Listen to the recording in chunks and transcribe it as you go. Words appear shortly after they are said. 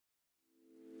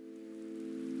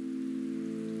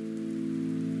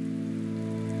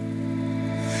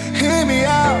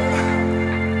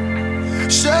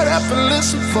shopping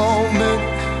list of foaming.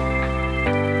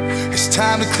 It's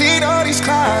time to clean all these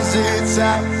closets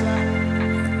out,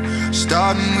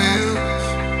 starting with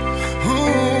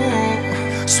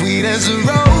sweet as a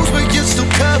rose, but you're still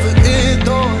covered in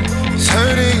thorns. It's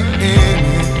hurting your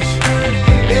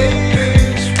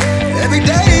image. Every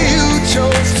day you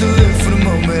chose to live for the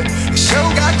moment. It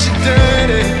sure got you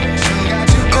dirty.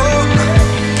 Oh,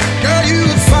 girl, you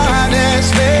a fine ass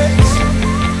mess.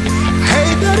 I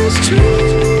hate that it's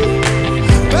true,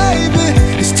 baby.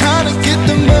 It's time to get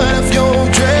the mud off your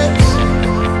dress.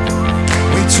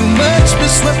 Way too much been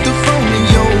swept up on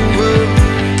your world.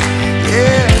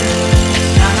 Yeah.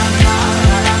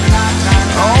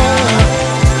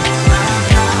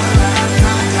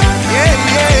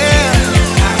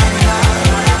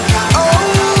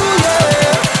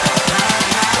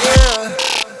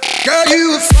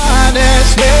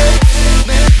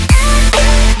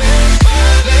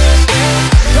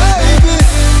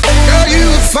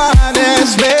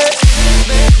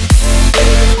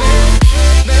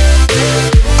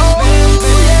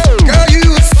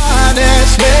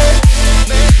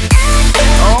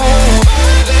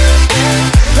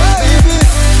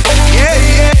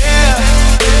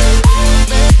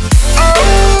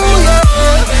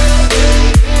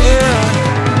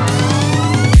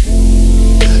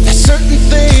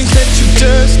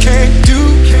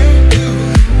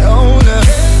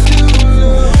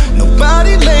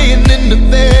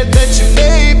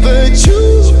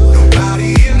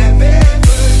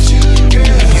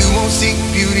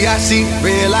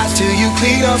 Realize till you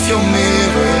clean off your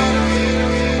mirror.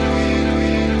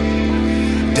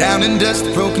 Down in dust,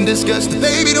 broken disgust.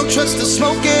 Baby, don't trust the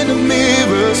smoke in the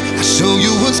mirrors. I show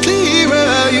you what's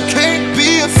clearer. You can't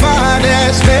be a fine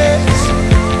ass mess.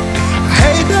 I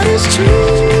hate that it's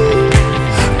true,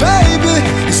 baby.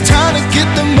 It's time to get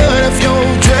the mud off your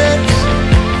dress.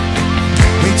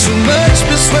 Way too much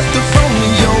been swept up on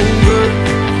your work.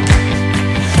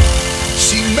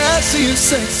 She messy and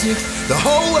sexy, the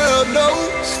whole world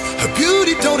knows. Her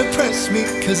beauty don't impress me,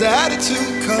 cause her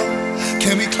attitude cold.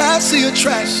 Can be classy or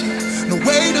trashy, no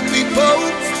way to be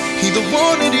both. Either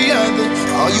one or the other,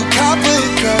 all you copper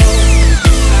gold.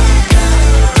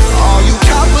 All you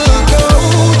copper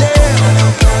gold, yeah.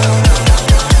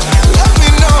 Let me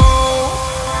know.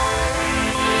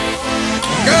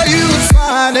 Girl, you a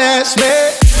fine ass man.